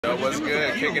Yo, what's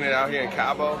good? Kicking it out here in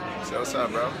Cabo. So what's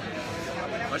up, bro?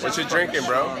 What you drinking,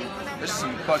 bro? This is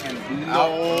some fucking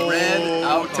red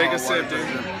alcohol. Take a sip, water. dude.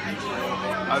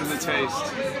 How does it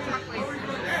taste?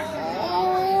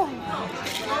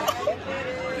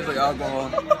 It's like alcohol.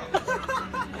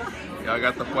 Y'all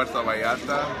got the Puerto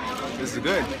Vallarta. This is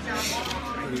good.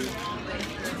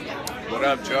 What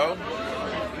up, Joe?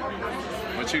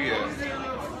 What you get?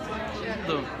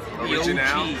 The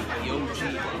Original?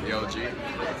 Yogi.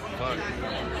 Fuck.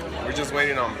 We're just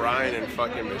waiting on Brian and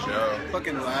fucking Michelle.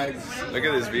 Fucking lags. Look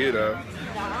at this view, though.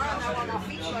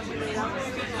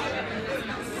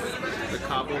 The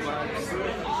Cabo vibes.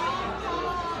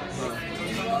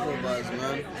 Cabo vibes,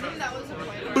 man.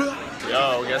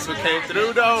 Yo, guess what came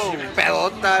through, though?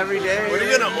 Pelota every day. What are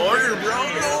you gonna order, bro?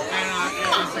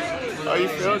 How you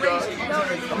feel, dog?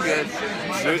 I'm good.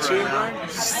 Sushi?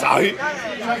 Sight?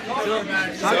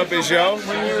 What's up, Michelle?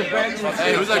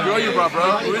 Hey, who's that girl you brought,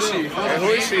 bro? Who is she? Hey, who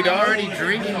is she, dog? Already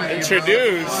drinking with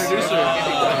Introduce.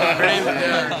 Her name,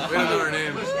 yeah. We don't know her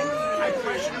name.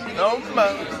 No,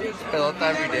 man. Pelota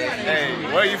every day.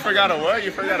 Hey, what? You forgot to what?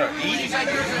 You forgot to eat? I'm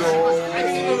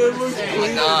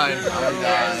done.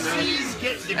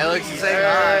 Alex, you say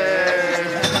hi.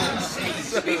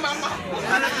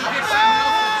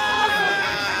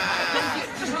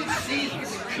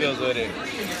 Feels with it.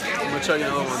 I'm gonna chug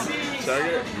another one. Chug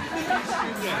it.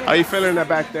 How you feeling that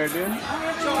back there, dude?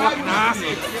 Fucking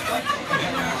awesome.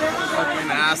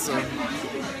 Fucking awesome.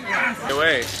 Hey,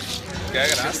 wait. Yeah, I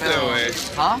got stay away.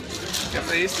 Huh? Get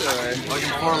the Easter away.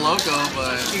 Fucking Four Loco,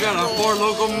 but You got a Four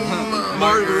Loco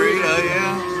margarita,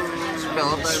 yeah.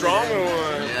 Pelota. Stronger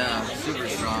one. Yeah, super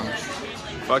strong.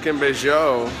 Fucking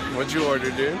Bejo. What'd you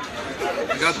order, dude?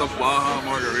 I got the Baja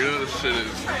margarita. This shit is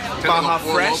Baja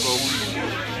Four Fresh? Loko.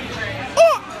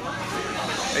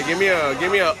 Hey, give me a.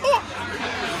 Oh,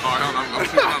 hell, I'm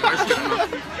shooting my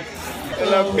shit.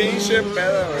 La pinche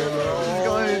pedo,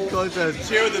 bro.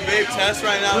 Cheer with the vape test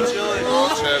right now, chilling.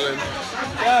 Chilling.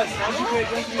 Yes, why don't you pay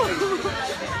attention to this?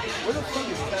 Where the fuck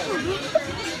is Tess?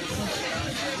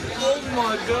 Oh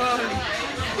my god.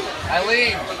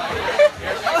 Eileen.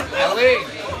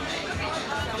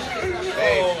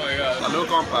 Oh my god. Salud,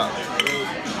 compa.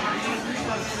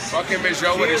 Fucking Bejo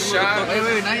with a shot. Wait,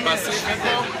 not yet.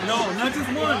 Pacifico. No, not just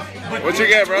one. What'd you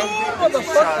get, bro?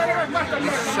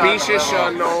 Pinche Shot.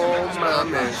 shot, no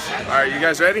mames. Alright, you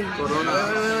guys ready? Wait,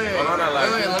 Corona,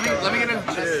 let me get a...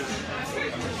 Cheers.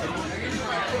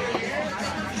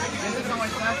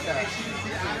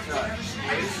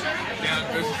 Yeah,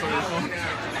 this is for your phone.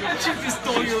 She just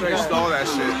stole your Straight phone. stole that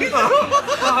shit.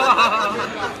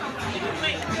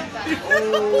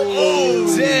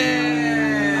 Oh,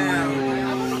 damn.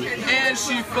 And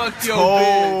she fucked your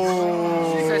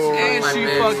bitch. And she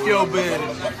fucked your bitch.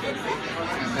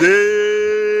 Damn.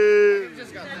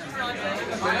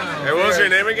 Hey, what was your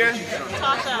name again?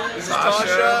 Tasha. This is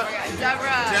Tasha.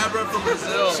 Deborah. Deborah from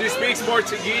Brazil. She speaks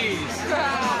Portuguese.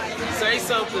 Say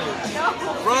something.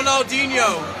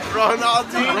 Ronaldinho.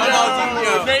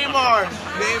 Neymar.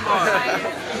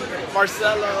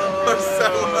 Marcelo.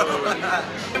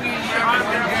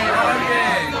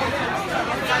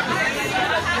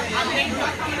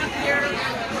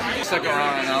 Second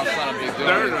round right now, it's not a big deal.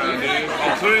 Third round, dude.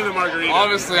 Including the margarita.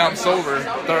 Obviously, I'm sober.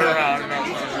 Third round.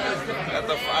 At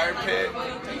the fire pit.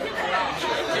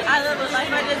 I live a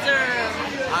life I deserve.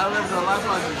 I live the life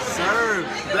I deserve.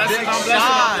 Blessing on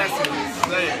blessing.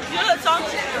 Say it. You know the song? I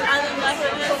live a life I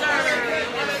deserve.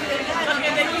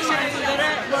 Okay, then you should do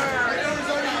that.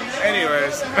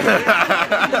 Anyways.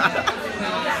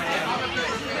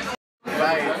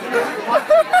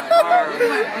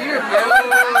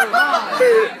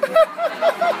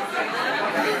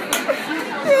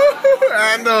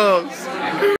 Randos.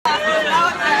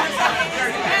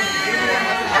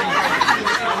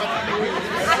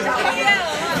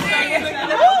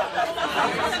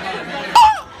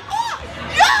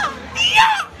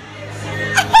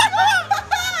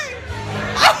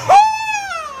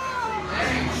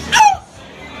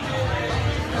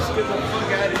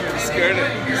 Scared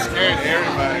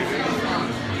everybody.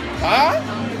 Huh?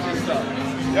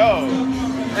 Yo,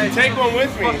 hey, take one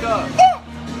with me.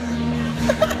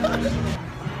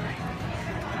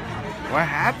 What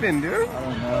happened, dude?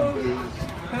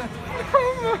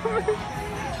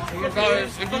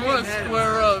 If you want to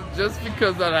square up just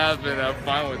because that happened, I'm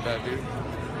fine with that, dude.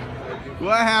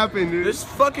 What happened, dude? Just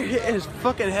fucking hit his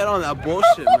fucking head on that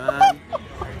bullshit, man.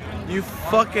 You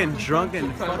fucking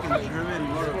drunken fucking German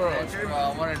motherfucker. Bro,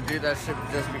 I want to do that shit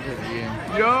just because of you.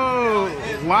 Yo,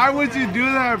 why would you do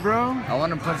that, bro? I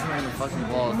want to punch him in the fucking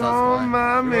balls. No, That's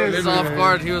why. mames. He was off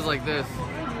guard. He was like this.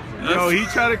 Yo, he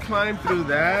tried to climb through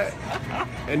that,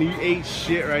 and he ate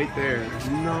shit right there.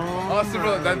 No. Honestly,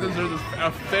 bro, that deserves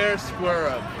a fair square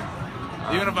up.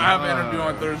 Even if I have an interview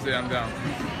on Thursday, I'm down.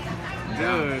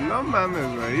 Dude, no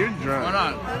mames, bro. You're drunk. Why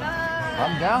not?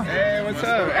 I'm down. Hey, what's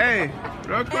up? Hey,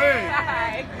 real quick.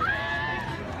 Hi.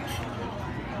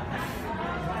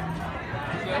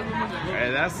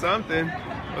 Hey, that's something.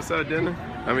 What's up, Dylan?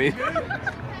 I mean,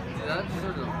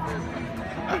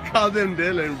 I called him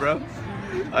Dylan, bro.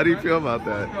 How do you feel about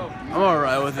that? I'm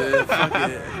alright with it. Fuck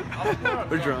it.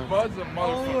 We're drunk. Bud's a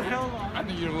motherfucker. I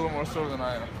think you're a little more sober than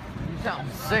I am. You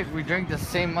sound sick. We drink the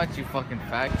same much, you fucking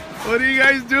fag. What are you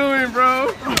guys doing,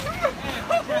 bro?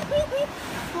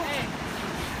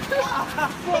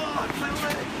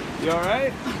 You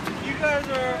alright? You guys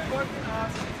are fucking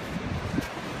awesome.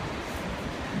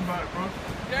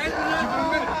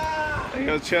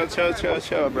 Yo,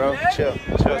 chill, bro.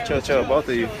 Chill, both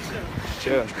of you.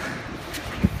 Chill.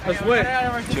 Let's wait.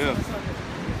 Chill.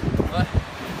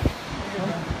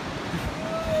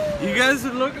 You guys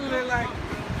are looking like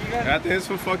you guys. I think this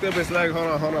one fucked up his leg.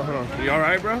 Hold on. You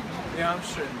alright, bro? Yeah, I'm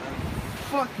straight, man.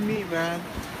 Fuck me, man.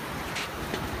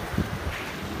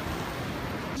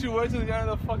 You wait till the end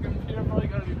of the fucking pier, bro. You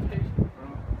gotta be patient,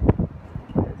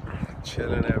 bro.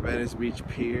 Chilling at Venice Beach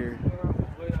Pier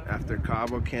after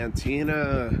Cabo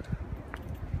Cantina.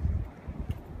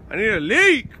 I need a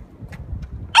leak.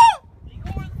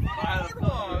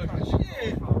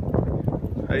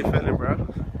 How you feeling, bro?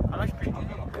 I like pretty.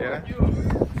 Yeah.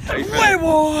 How you feeling?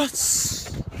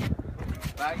 Huevos!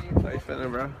 How you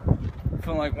feeling, bro?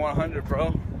 Feeling like 100,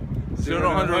 bro. 0 to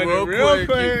 100 100 real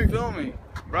quick. You feel me?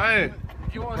 Brian.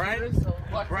 You want Brian? this?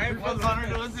 Brian feels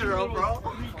 100 to 0, bro.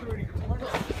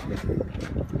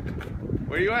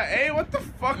 Where you at? Hey, what the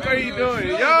fuck are you doing?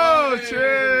 Yo,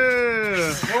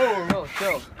 chill. Whoa,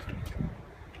 chill.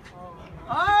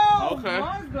 Oh Okay.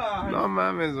 my god. No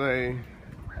mames, way.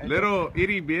 Little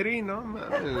itty bitty? No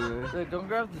mames. Dude, don't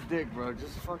grab the dick, bro.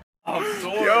 Just fuck.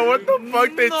 Yo, what the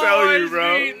fuck they tell you,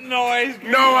 bro? No ice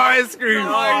cream. No ice cream.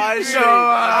 No ice cream. No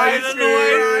ice cream.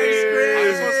 I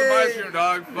just want some ice cream,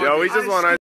 dog. Fuck Yo, we it. just want ice